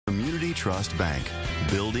Community Trust Bank,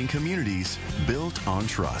 building communities built on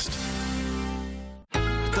trust.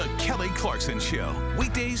 The Kelly Clarkson Show,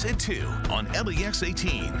 weekdays at 2 on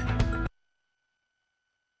LEX-18.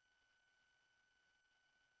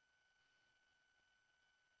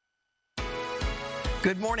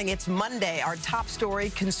 Good morning. It's Monday. Our top story,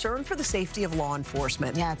 concern for the safety of law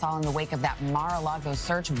enforcement. Yeah, it's all in the wake of that Mar-a-Lago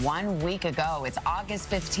search 1 week ago. It's August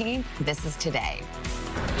 15th. This is today.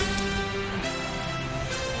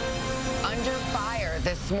 Under fire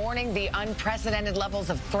this morning, the unprecedented levels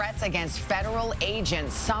of threats against federal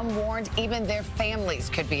agents. Some warned even their families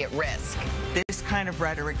could be at risk. This kind of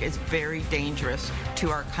rhetoric is very dangerous to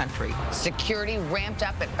our country. Security ramped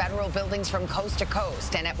up at federal buildings from coast to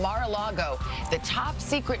coast. And at Mar-a-Lago, the top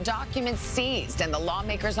secret documents seized, and the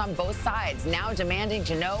lawmakers on both sides now demanding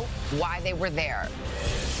to know why they were there.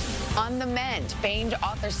 On the mend, famed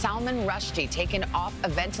author Salman Rushdie taken off a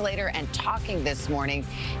ventilator and talking this morning,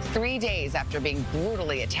 3 days after being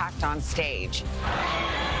brutally attacked on stage.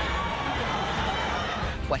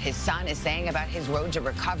 What his son is saying about his road to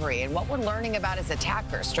recovery and what we're learning about his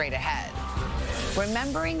attacker straight ahead.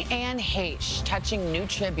 Remembering Anne Heche, touching new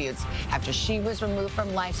tributes after she was removed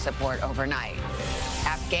from life support overnight.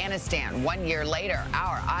 Afghanistan, 1 year later,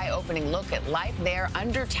 our eye-opening look at life there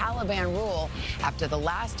under Taliban rule after the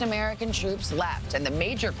last American troops left, and the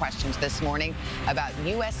major questions this morning about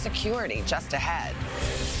U.S. security just ahead.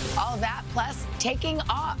 All that plus taking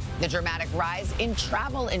off, the dramatic rise in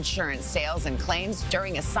travel insurance sales and claims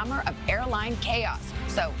during a summer of airline chaos.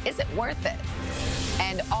 So is it worth it?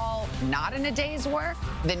 And all not in a day's work,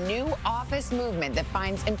 the new office movement that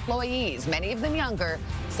finds employees, many of them younger,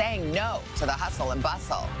 saying no to the hustle and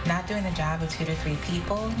bustle. Not doing the job of 2 to 3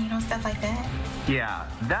 people, you know, stuff like that. Yeah,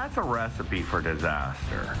 that's a recipe for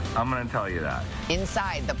disaster. I'm going to tell you that.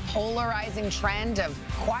 Inside the polarizing trend of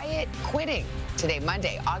quiet quitting. Today,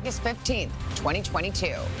 Monday, August 15th,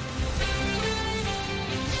 2022.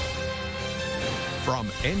 From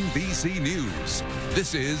NBC News,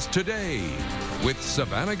 this is Today with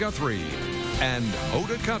Savannah Guthrie and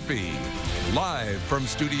Hoda Kotb, live from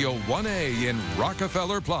Studio 1A in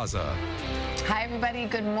Rockefeller Plaza. Hi, everybody.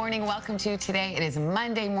 Good morning. Welcome to Today. It is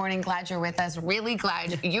Monday morning. Glad you're with us. Really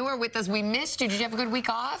glad you were with us. We missed you. Did you have a good week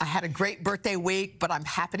off? I had a great birthday week, but I'm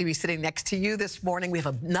happy to be sitting next to you this morning. We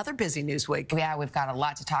have another busy news week. Yeah, we've got a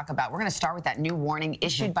lot to talk about. We're going to start with that new warning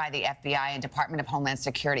issued by the FBI and Department of Homeland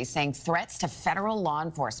Security saying threats to federal law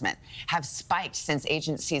enforcement have spiked since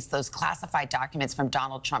agents seized those classified documents from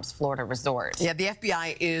Donald Trump's Florida resort. Yeah, the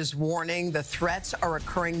FBI is warning the threats are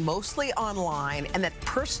occurring mostly online and that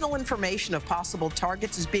personal information of possible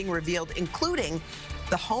targets is being revealed, including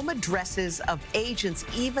the home addresses of agents,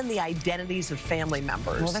 even the identities of family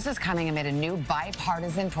members. Well, this is coming amid a new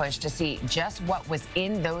bipartisan push to see just what was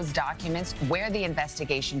in those documents, where the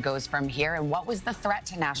investigation goes from here, and what was the threat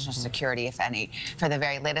to national security, if any. For the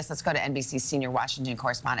very latest, let's go to NBC's senior Washington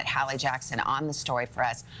correspondent, Hallie Jackson, on the story for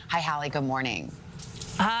us. Hi, Hallie. Good morning.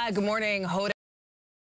 Hi, good morning, Hoda